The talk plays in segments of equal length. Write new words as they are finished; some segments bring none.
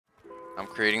I'm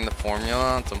creating the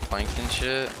formula on some planking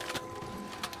shit.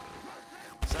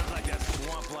 Sounds like that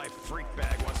swamp life freak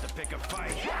bag wants to pick a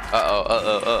fight.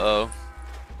 Uh-oh.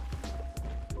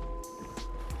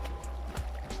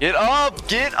 Get up!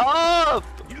 Get up!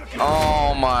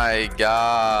 Oh my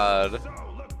god.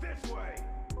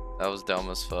 That was dumb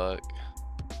as fuck.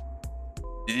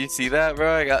 Did you see that,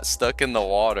 bro? I got stuck in the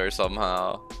water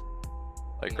somehow.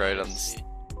 Like right on the...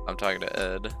 I'm talking to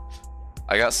Ed.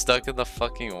 I got stuck in the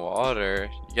fucking water.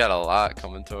 You got a lot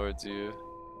coming towards you.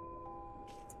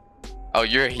 Oh,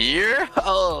 you're here?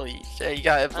 Holy shit, you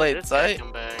got it played sight?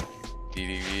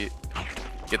 DDV.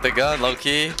 Get the gun,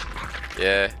 low-key.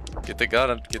 Yeah, get the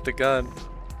gun, get the gun.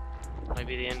 Might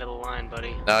be the end of the line,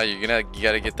 buddy. No, you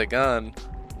gotta get the gun.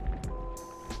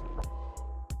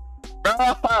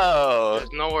 Bro!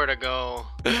 There's nowhere to go.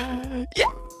 Yeah!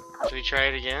 Should we try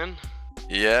it again?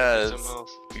 Yes.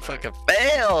 We fucking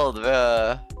failed,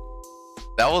 bro.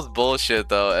 That was bullshit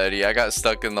though, Eddie. I got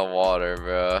stuck in the water,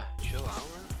 bro. Chill out,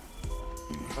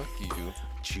 man. Fuck you.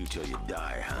 Chew till you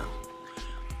die, huh?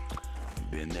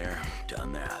 Been there,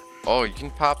 done that. Oh, you can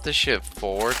pop this shit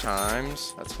 4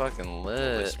 times? That's fucking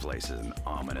lit. This place is an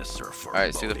ominous or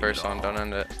Alright, see the first one, don't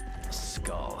end it. A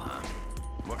skull, huh?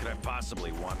 What could I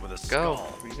possibly want with a Go. skull?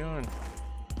 What are you doing?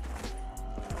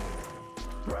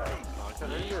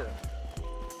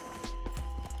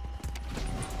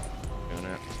 Doing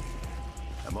it.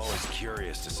 I'm always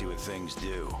curious to see what things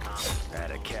do. I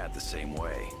had a cat the same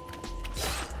way.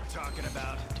 Talking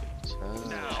about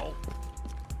now.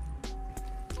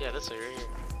 Yeah, this way right here.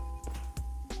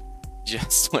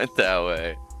 Just went that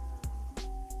way.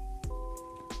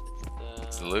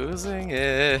 It's losing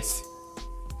it.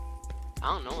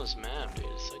 I don't know this map, dude.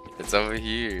 It's like It's over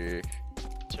here.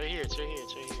 It's right here. It's right here.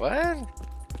 It's right here. What?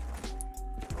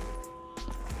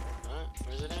 What?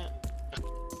 Where's it at?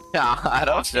 Yeah, I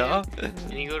don't know.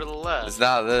 And you go to the left. It's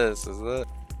not this, is it?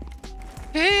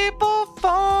 People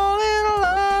fall in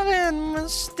love in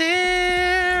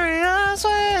mysterious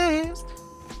ways.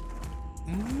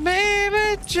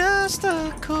 Maybe just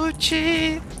a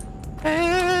coochie. Do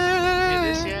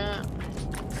this yet?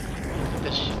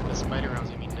 The spider round's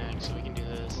gonna be next, so we can do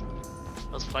this.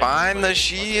 Let's fight. Find the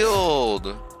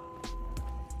shield.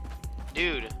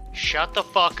 Dude, shut the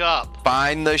fuck up.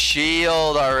 Find the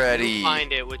shield already. You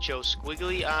find it with your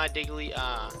squiggly diggly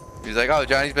He's like, oh,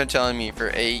 Johnny's been telling me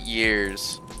for 8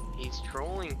 years. He's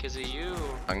trolling because of you.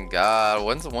 On God,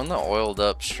 when's the oiled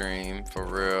up stream for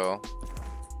real?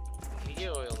 You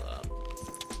get oiled up.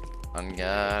 On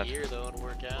God. Here though, it'd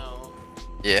work out.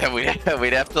 Yeah, we'd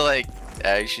have to like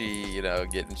actually, you know,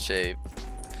 get in shape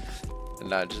and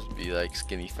not just be like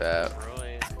skinny fat.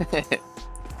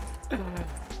 Right.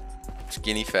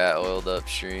 Skinny fat oiled up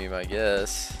stream, I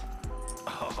guess.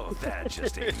 Oh, that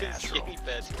just ain't natural. Skinny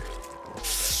fat stream.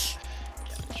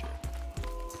 Gotcha.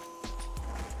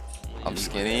 I'm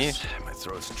skinny. My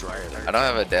throat's drier than I don't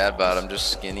have a dad bod. I'm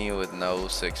just skinny with no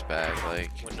six pack.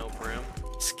 Like With no brim.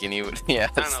 skinny with I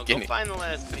don't know. skinny. Go find the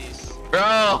last piece.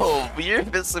 Bro, you're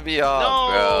pissing me off,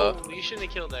 No, bro. you shouldn't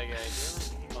have killed that guy.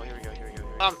 Oh, here we go. Here we go.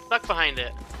 I'm stuck behind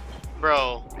it.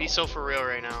 Bro, be so for real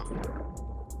right now.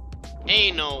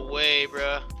 Ain't no way,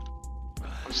 bro.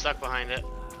 I'm stuck behind it.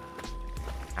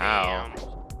 How? Damn.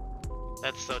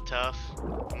 That's so tough.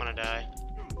 I'm gonna die.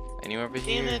 Anywhere but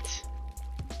Damn here. it.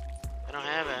 I don't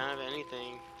have it. I don't have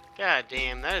anything. God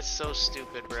damn, that is so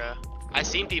stupid, bro. I've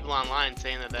seen people online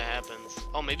saying that happens.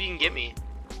 Oh, maybe you can get me.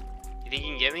 You think you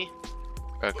can get me?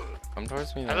 Come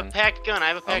towards me, I have a man. packed gun. I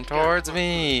have a Come packed gun. towards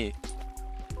me.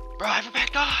 Bro, I have a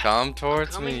packed gun. Come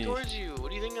towards I'm coming me. towards you. What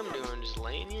do you think I'm doing? Just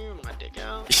laying here with my dick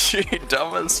out? You're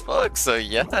dumb as fuck, so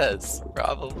yes,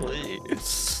 probably.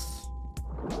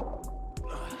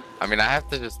 I mean, I have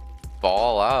to just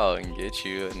ball out and get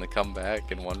you and then come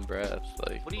back in one breath.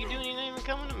 Like, What are you doing? You're not even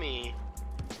coming to me.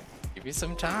 give me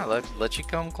some time. Let you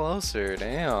come closer.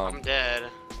 Damn. I'm dead.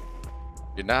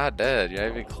 You're not dead. You're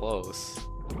not even close.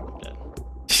 I'm dead.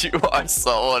 You are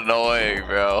so annoying,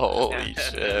 bro. Holy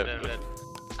shit. Dead.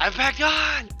 I have a packed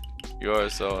gun. You are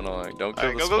so annoying. Don't kill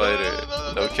Alright, the go, go, spider. go, go,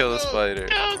 go, Don't go, kill the go. spider.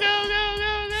 Go, go, go, go,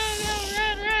 go, go,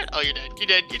 red. Oh, you're dead. You're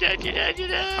dead. You're dead. You're dead. You're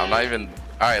dead. I'm not even.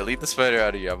 Alright, leave the spider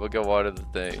out of here. I'm gonna go water the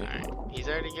thing. Alright, he's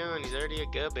already gone. He's already a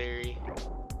gubberry.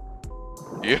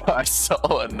 You are so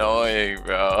annoying,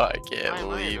 bro. I can't Why am I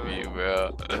believe annoying? you,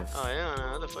 bro. Oh, yeah,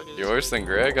 no, what the fuck is You're this worse than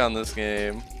Greg on this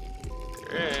game.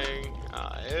 Greg. Oh,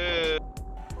 yeah.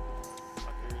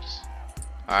 Fuckers.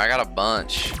 Alright, I got a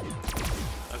bunch.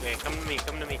 Okay, come to me.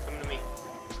 Come to me. Come to me.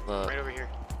 Look, Right over here.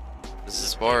 this is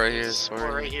spore right here. This is Spore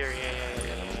spore right here.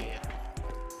 Yeah.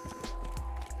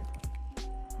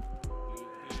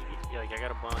 Yeah, like I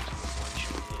got a bunch.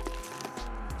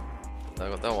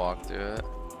 They'll walk through it.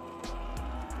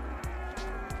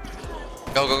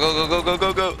 Go, go, go, go, go, go,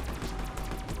 go, go.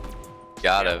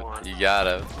 Got him. You got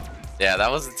him. Yeah, that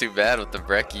wasn't too bad with the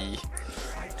brekkie.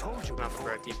 Not the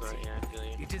brekkie, but yeah, I feel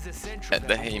you. At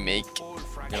the haymaker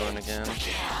going again.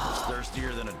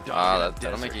 Thirstier than a dog Ah, in the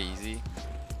that'll make desert. it easy.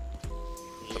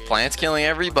 The plant's killing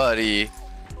everybody.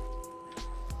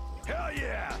 Hell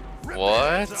yeah! Rip What?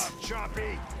 the heads off,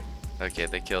 Choppy. Okay,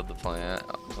 they killed the plant.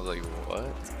 I was like,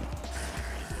 what?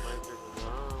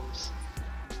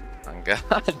 Oh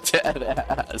god, dead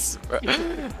ass, bro.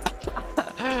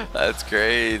 That's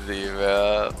crazy,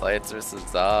 bro. Plants versus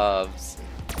zombies.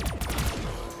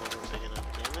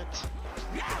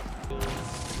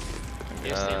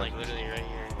 You're staying like literally right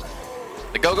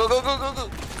here. Go, go, go, go, go, go.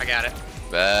 I got it.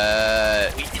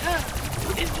 Bet.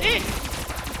 Is it?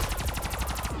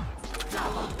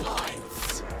 Double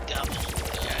points. Double.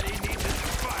 Daddy needs a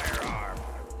firearm.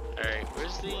 Alright,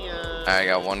 where's the I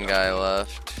got one guy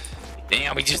left.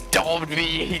 Damn, he just domed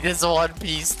me. He just one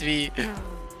pieced me. Alright,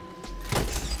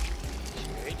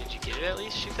 did you get it at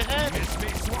least? Shoot the head.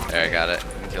 There, I got it. You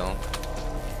can kill him.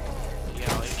 You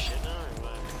got all your shit now or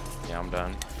what? Yeah, I'm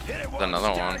done. Hit it There's another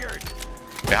one. staggered.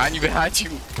 Behind you, behind you.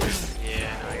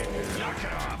 Yeah, no, I got it. Knock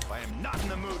it off. I am not in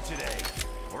the mood today.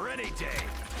 Or any day.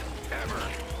 Ever.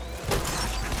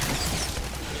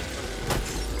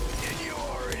 And you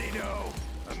already know.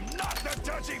 I'm not the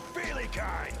touchy-feely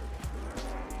kind.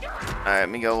 Alright, let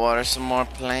me go water some more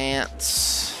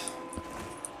plants.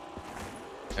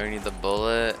 Do we need the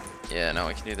bullet? Yeah, no,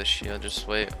 we can do the shield. Just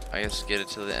wait. I guess get it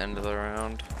to the end of the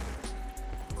round.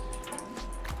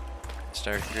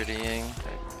 Start grittying.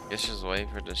 I guess just wait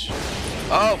for this shit.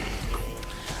 Oh!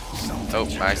 Oh,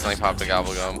 I accidentally popped the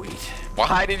gobble gum.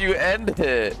 Why did you end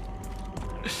it?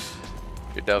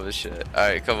 You're dumb as shit.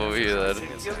 Alright, come over here then.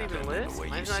 Is it even lit?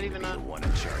 Mine's not even on. One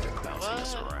in charge of bouncing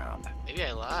us What? around. Maybe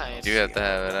I lied. You have to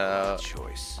have it out.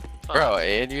 Choice. Fuck. Bro,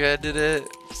 and you ended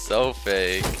it? So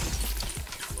fake. Well,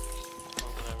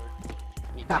 whatever.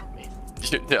 You did me.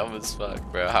 You're dumb as fuck,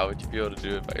 bro. How would you be able to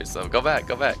do it by yourself? Go back,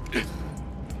 go back.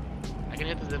 I can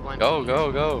hit the zip line. Go, from here.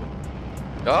 go, go.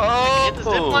 Go! I can hit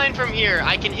the zip line from here.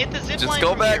 I can hit the zip line Just go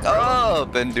from back here, bro.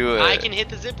 up and do it. I can hit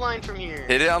the zip line from here.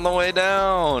 Hit it on the way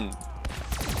down.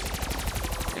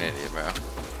 You're an idiot, bro.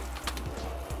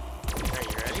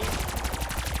 Alright, you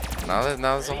ready? Now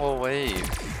there's a whole wave.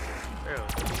 Bro,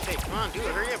 don't be fake. Come on, do it.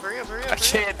 Hurry up, hurry up, hurry up. I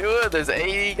can't do it. There's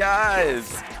 80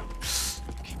 guys.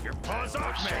 Keep your paws I'm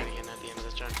off just me. trying to get at the end of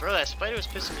this run. Bro, that spider was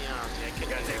pissing me off. Dude. I couldn't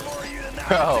Got get more of you than that.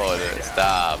 Bro, dude,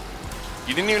 stop.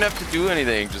 You didn't even have to do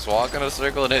anything. Just walk in a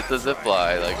circle and hit the zip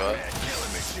line. Like what?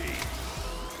 Killing machine.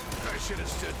 I should have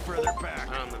stood further back.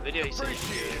 On the video, you said you could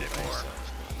do Appreciate it it by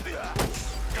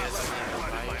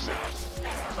more.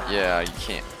 yourself. Yeah, you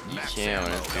can't. You can't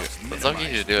when it's good. Let's lucky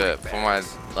you to do it before my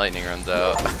lightning runs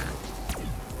out.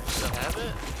 Still have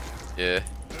it? Yeah.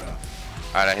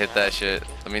 Alright, I hit that shit.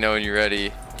 Let me know when you're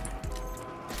ready.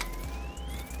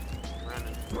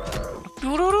 Running.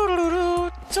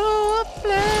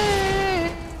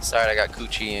 Sorry, I got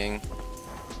coochieing.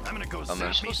 I'm gonna go I'm save not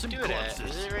me Supposed to some do it at?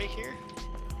 corpses. Isn't it right here?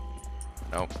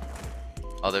 Nope.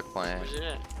 Other plant. Where's it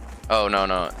at? Oh, no,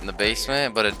 no. In the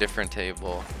basement, but a different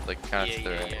table. Like, kind Yeah, of to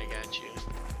the yeah, right. yeah, I got you.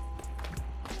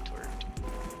 Twerked.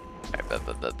 Alright,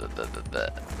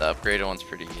 the upgraded one's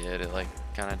pretty good. It, like,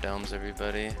 kind of domes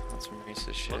everybody. That's some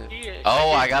racist shit. Lucky,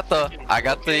 Oh, I did got the, fucking- I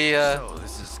got okay. the, So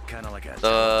this is kind of like a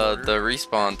the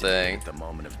respawn thing. at the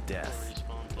moment of death.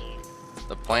 Respawn thing.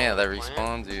 The plant that the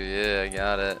plant? respawns you. Yeah, I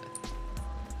got it.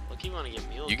 Look, you want to get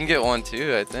meals. You can get one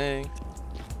too, I think.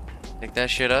 Pick that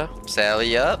shit up.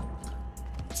 Sally up.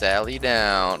 Sally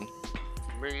down.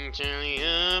 Bring Charlie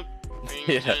up. Bring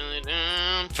Yeah. Charlie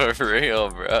down. For real,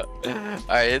 bro.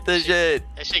 Alright, hit the shit.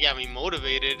 That shit got me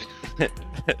motivated. We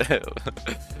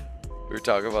were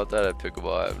talking about that at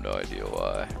pickleball. I have no idea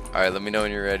why. Alright, let me know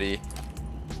when you're ready.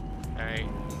 Alright,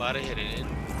 I'm about to hit it in.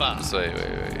 Bah. Just wait.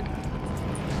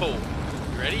 Oh.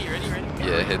 You ready? You ready? You ready?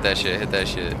 Yeah, hit that shit. Hit that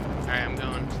shit. Alright, I'm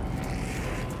going.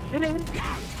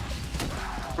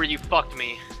 Where you fucked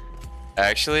me.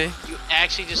 Actually? You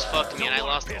actually just fucked me and I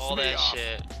lost all that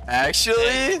shit.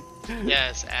 Actually?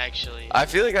 Yes, actually. I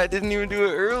feel like I didn't even do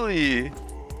it early.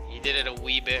 You did it a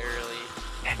wee bit early.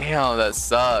 Damn, that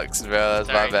sucks, bro. That's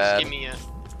Sorry, my bad. Just give me a...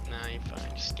 Nah, you're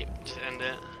fine. Just end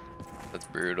it. That's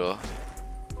brutal.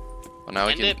 Well, now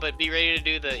we End can. it, but be ready to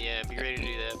do the... Yeah, be ready to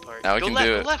do that part. Now we go can left,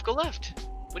 do go it. left, go left.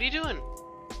 What are you doing?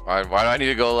 Why do I need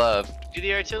to go left? Do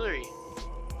the artillery.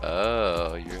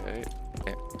 Oh, you're right.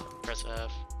 Press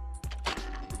F.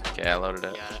 Okay, I loaded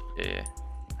it. Got it. Yeah.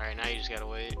 Alright, now you just gotta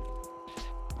wait.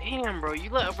 Damn, bro, you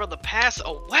let a brother pass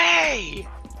away!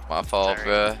 My fault, Sorry.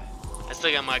 bro. I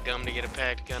still got my gum to get a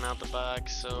packed gun out the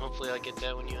box, so hopefully I'll get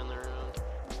that when you end the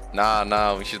round.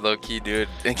 Nah, we should low-key do it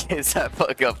in case I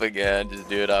fuck up again. Just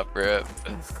do it off rip.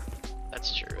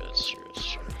 That's true.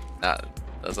 Nah,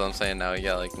 that's what I'm saying. Now you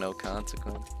got like no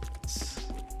consequence.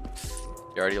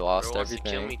 You already lost Bro wants to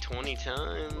everything. kill me 20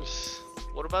 times.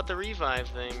 What about the revive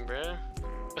thing, bruh?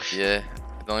 Yeah, it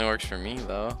only works for me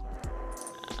though.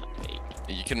 Fake.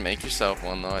 You can make yourself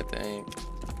one though, I think.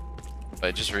 But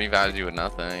it just revives you with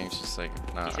nothing. It's just like,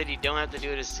 nah. He said you don't have to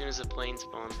do it as soon as the plane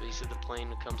spawns, but he said the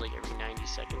plane comes like every 90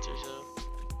 seconds or so.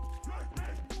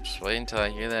 Just wait until I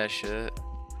hear that shit.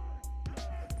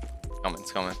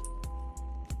 It's coming.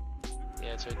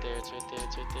 Yeah, it's right there.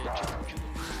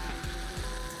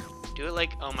 Do it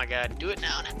like, oh my god, do it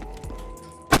now.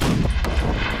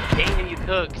 Dang, you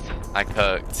cooked. I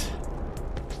cooked.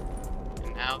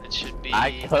 And now it should be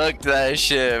I cooked that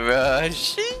shit, bro.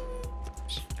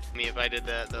 me if I did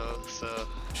that though, so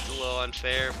it's a little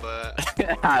unfair, but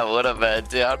I would have been,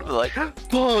 dude. I'd be like,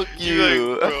 fuck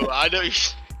you. Like, bro, I know you.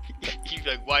 You'd be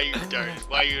like, why are you retarded?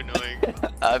 Why are you annoying?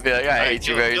 I'd be like, I hate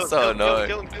you, bro. You're so annoying.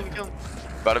 Kill him.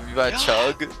 About to be my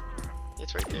chug.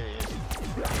 It's right there,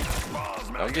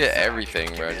 yeah. Don't get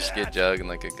everything, bro. Just get jug and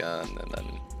like a gun, and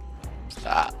then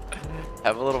stop.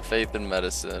 Have a little faith in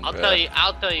medicine, I'll bro. tell you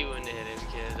when to hit it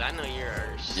because I know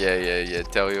yours. Yeah.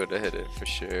 Tell me when to hit it for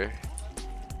sure.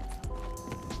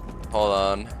 Hold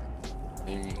on.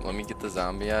 Let me get the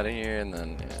zombie out of here, and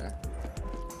then yeah.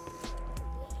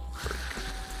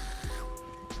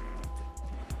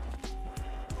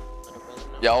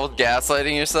 Y'all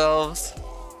gaslighting yourselves?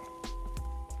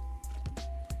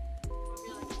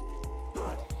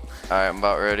 Alright, I'm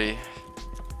about ready.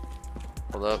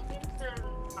 Hold up.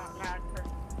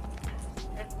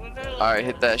 Alright,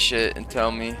 hit that shit and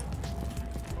tell me.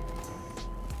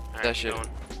 Alright, That shit. going.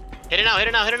 Hit it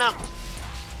now.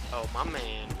 Oh, my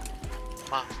man.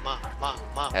 My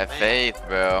Have man. faith,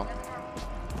 bro.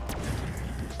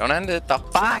 Don't end it. The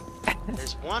fuck?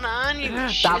 There's one on you.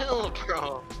 Chill,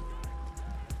 bro.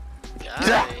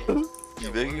 God.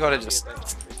 You make me wanna just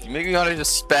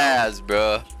spaz,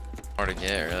 bro. More to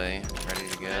get, really. Ready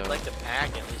to go. I'd like to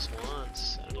pack at least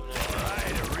once. I don't even know if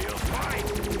Alright, a real fight.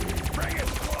 Bring it to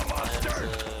a that's monster.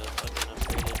 fucking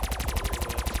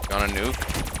upgraded. You want a nuke?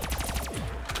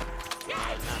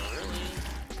 Not really.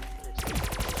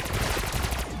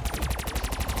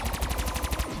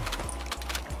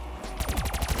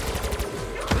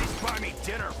 At least buy me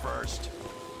dinner first.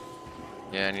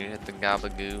 Yeah, I need to hit the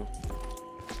gabagoo.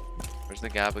 Where's the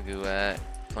gabagoo at?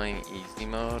 Playing easy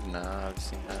mode? Nah, I've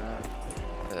seen that.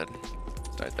 Good.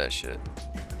 Start that shit.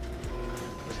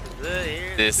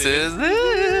 This is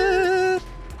it.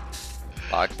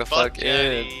 Lock the fuck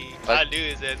in. I knew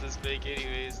his ass was fake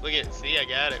anyways. Look at, see, I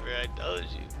got it, bro. I told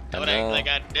you. Don't act like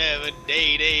I never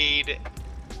dated.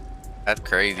 That's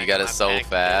crazy. You got it so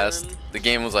fast. The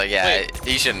game was like, yeah, Wait,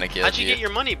 he shouldn't have killed how'd you get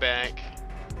your money back?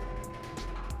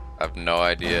 I have no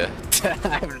idea. I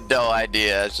have no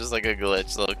idea. It's just like a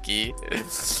glitch, low key.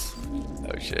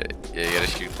 Oh shit. Yeah, you gotta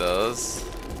shoot those.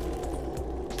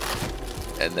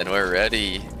 And then we're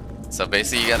ready. So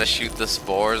basically you gotta shoot the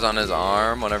spores on his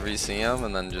arm whenever you see him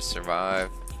and then just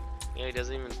survive. Yeah, he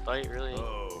doesn't even fight, really.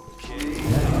 Okay.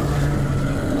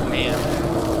 Man,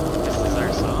 this is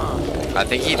our song. I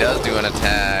think he does do an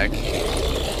attack.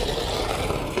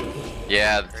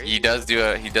 Yeah, he does do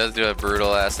a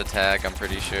brutal ass attack, I'm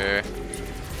pretty sure.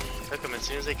 Cook them as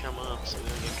soon as they come up, so we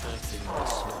don't get cooked.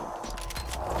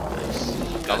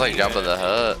 Nice. Sounds like Jabba the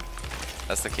Hutt.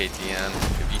 That's the KTN.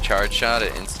 If you charge shot,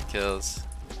 it insta kills.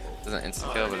 Doesn't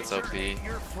insta kill, but it's OP.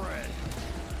 Your friend.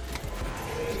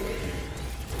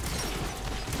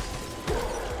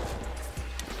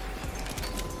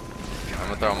 I'm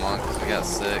gonna throw a monk 'cause we got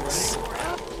 6.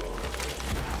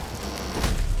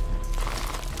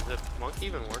 Does the monk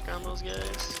even work on those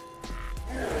guys?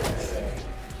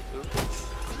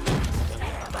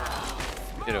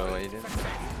 Get away, dude.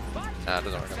 Nah, it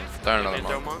doesn't work on him. Throw another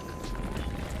Throw monk. monk?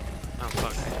 Oh,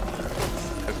 fuck.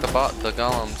 Cook the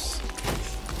golems.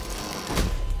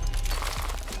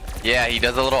 Yeah, he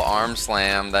does a little arm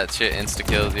slam. That shit insta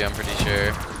kills you, I'm pretty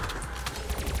sure.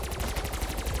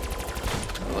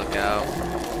 Look out.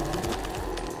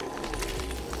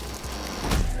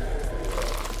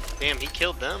 Damn, he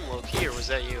killed them low key, or was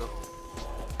that you?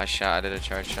 I did a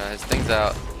charge shot. His thing's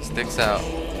out. Sticks out.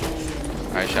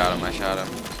 I shot him.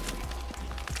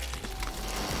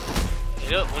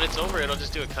 When it's over, it'll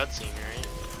just do a cutscene, right?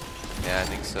 Yeah, I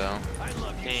think so. I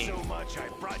love you Dang. so much. I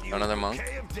brought you Another a monk?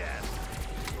 bouquet of death.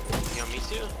 You want me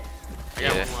to? I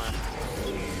got Yeah. one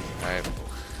left. Alright.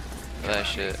 That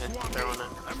shit. Throw on it.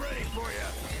 I'm ready for you.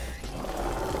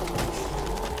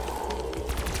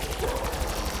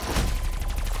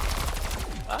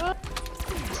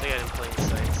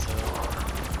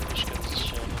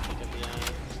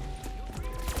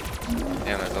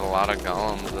 lot of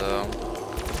golems though.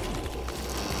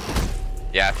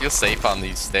 Yeah, I feel safe on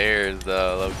these stairs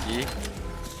though, low key.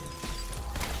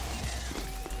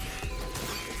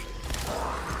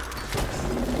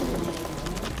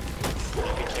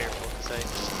 Be careful, because I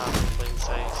just hop in plain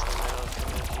sight, so now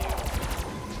come at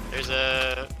you. There's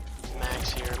a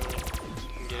max here. I'm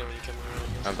gonna get it when you come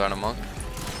around. I'm throwing a monk.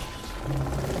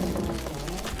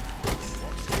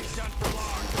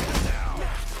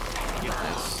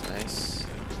 Nice, nice.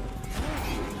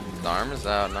 The arm is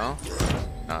out, no?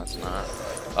 No, it's not.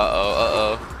 Uh-oh,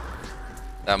 uh-oh.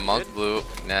 That monk blew.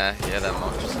 Nah, yeah, that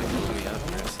monk just like blew me up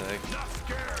for a sec.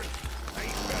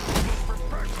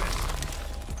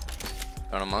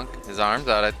 Throwing a monk. His arm's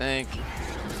out, I think.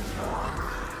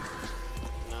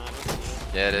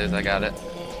 Yeah, it is. I got it.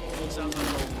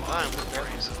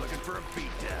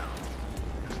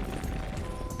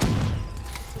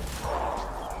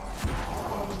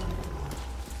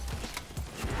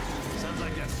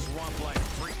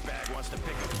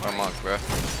 Come on, bro.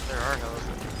 There are hells.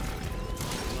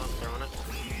 I'm not throwing it.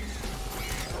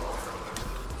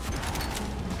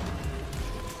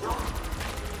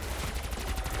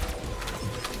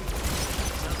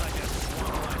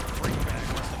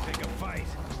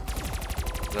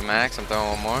 The max, I'm throwing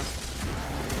one more.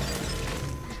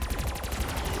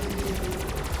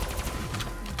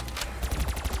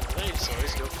 I just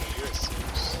always go for you, it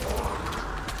seems.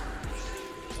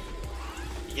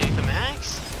 You getting the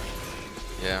max?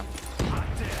 Yeah.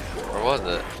 Or was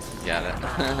it? Got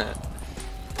it.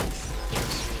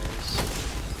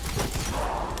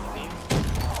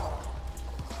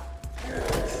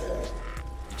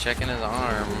 You checking his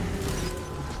arm.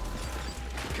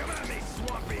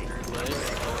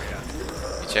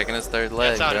 You checking his third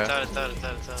leg, It's out, bro. it's out, it's out, it's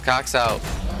out, it's out. His cock's out.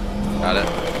 Got it.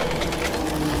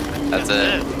 That's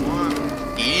it. Come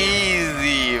on.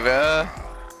 Easy, bro.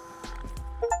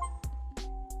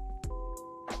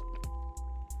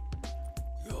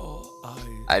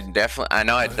 I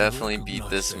know I definitely beat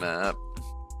this map.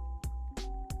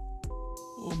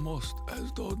 Almost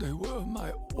as though they were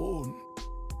my own.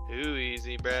 Too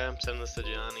easy, bruh. I'm sending this to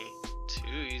Johnny.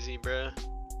 Too easy, bruh.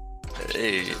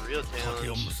 Hey, It's a real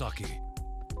challenge. Musaki,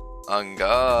 on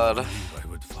God. I knew I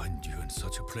would find you in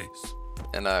such a place.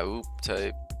 And I oop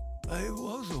type. I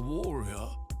was a warrior.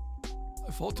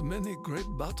 I fought many great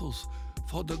battles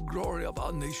for the glory of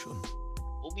our nation,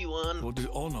 Obi-Wan. for the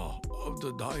honor of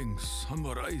the dying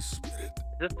samurai spirit.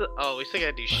 Is this the... Oh, we still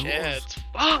gotta do I shit.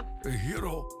 Fuck! A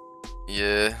hero.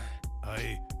 Yeah.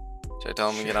 I Should I tell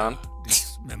him to get share on?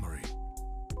 this memory.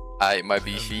 Aight, my I have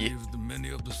beefy. lived many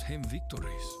of the same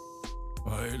victories.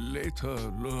 I later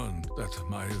learned that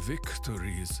my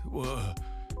victories were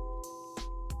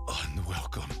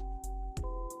unwelcome.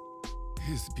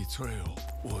 His betrayal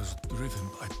was driven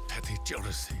by petty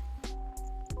jealousy.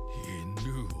 He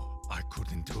knew I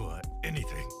could endure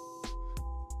anything,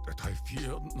 that I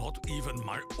feared not even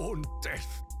my own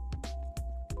death.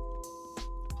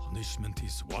 Punishment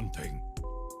is one thing.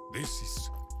 This is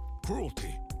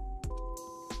cruelty.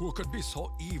 Who could be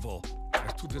so evil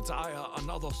as to desire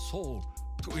another soul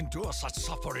to endure such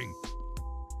suffering?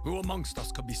 Who amongst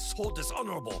us could be so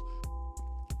dishonorable?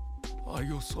 Are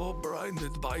you so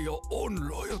blinded by your own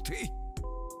loyalty?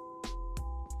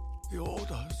 The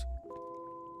orders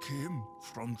came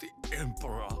from the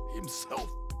Emperor himself.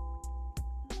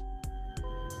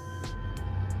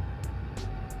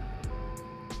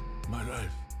 My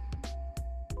life,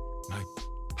 my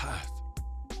path,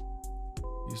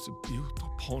 is built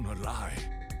upon a lie.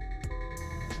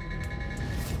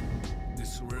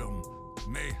 This realm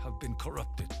may have been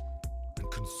corrupted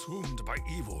and consumed by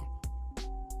evil,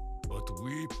 but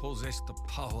we possess the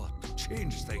power to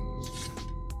change things.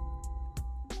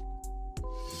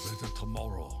 A better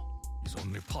tomorrow is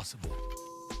only possible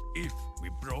if we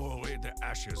blow away the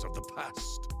ashes of the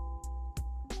past.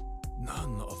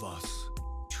 None of us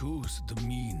choose the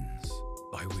means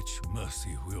by which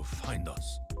mercy will find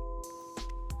us.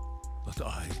 But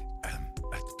I am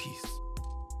at peace.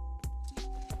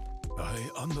 I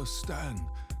understand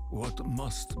what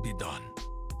must be done.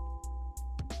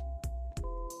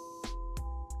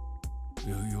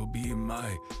 Will you be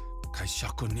my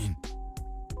kaishakunin?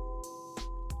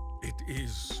 It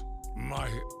is my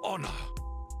honor.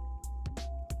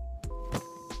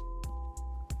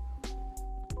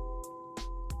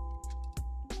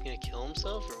 Gonna kill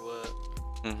himself or what?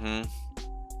 Mm-hmm.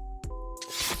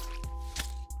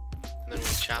 And then when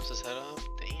he chops his head off?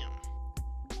 Damn.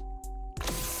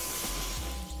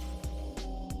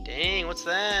 Dang, what's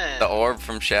that? The orb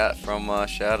from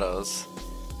Shadows.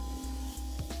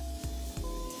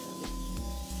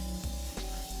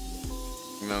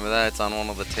 Remember that? It's on one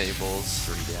of the tables.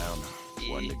 3 down,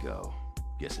 1 to go.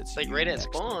 Guess it's like you right at next,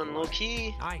 spawn, Nikolai. low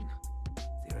key. Nine.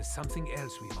 There is something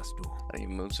else we must do. He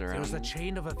moves There is a around.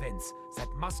 chain of events that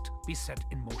must be set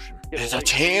in motion. There's a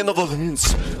chain of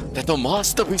events that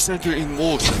must be set in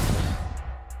motion.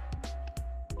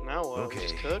 Now what? We Okay,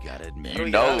 just cook? gotta admit, You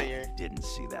Get know. outta here. didn't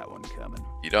see that one coming.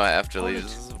 You don't have to leave.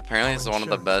 This is, apparently, it's one of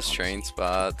the best train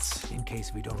spots. In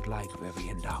case we don't like where we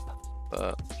end up.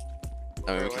 But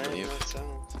I mean, we Bro, can I leave have no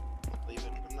sound. I'm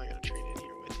leaving. I'm not gonna train in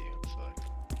here with you. Fuck.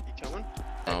 You coming?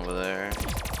 over there.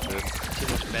 Too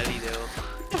much Betty though.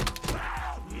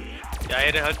 Yeah, I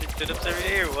hit 100 sit-ups every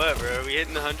day or what, bro? Are we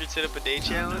hitting the 100 sit-up a day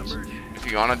challenge? If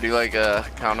you want to do like a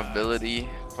accountability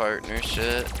partner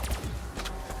shit,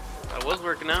 I was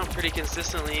working out pretty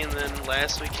consistently, and then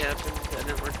last week happened. That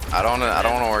didn't work. I don't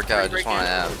want to work out. I just Break want in.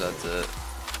 abs. That's it.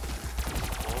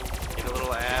 Get a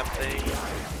little ab thing.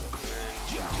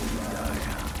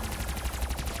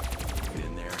 Get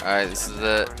in there. All right, this is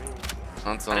it.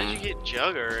 On How did you some. get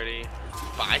Jug already?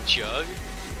 By Jug?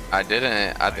 I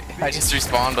didn't. I just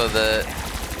respawned with it.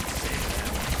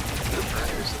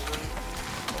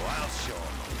 Oh, I'll show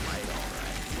 'em the light, all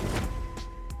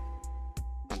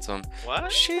right. On some.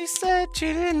 What? She said she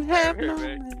didn't have Here, no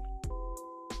Rick. man.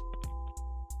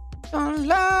 Don't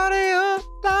lie to you,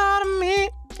 lie to me,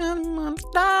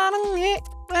 lie to me,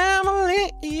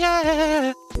 family,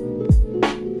 yeah.